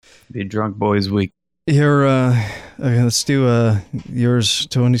Be drunk boys week. Your, okay, let's do, yours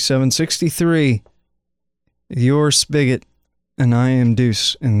 2763. Your Spigot, and I am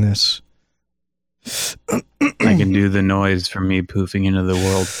Deuce in this. I can do the noise from me poofing into the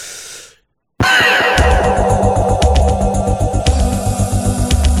world.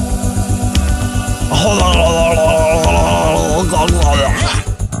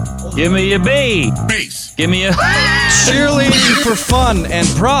 Give me a B. Bass. Give me a... Cheerleading for fun and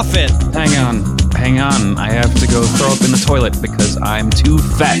profit. Hang on. I have to go throw up in the toilet because I'm too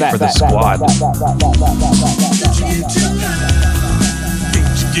fat for the squad. Don't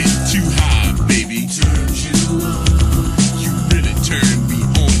you get too high, baby. You really turn me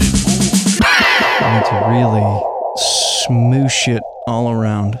on and on. I need to really smoosh it all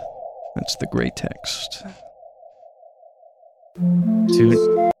around. That's the great text.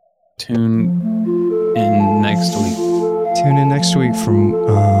 Tune in next week. Tune in next week for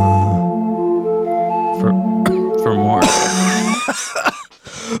more.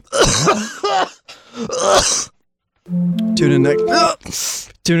 Tune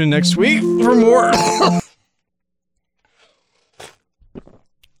in next week for more.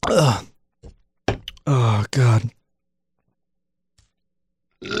 Oh God.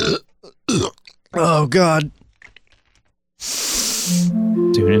 Oh God.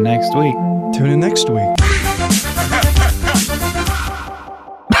 Tune in next week. Tune in next week.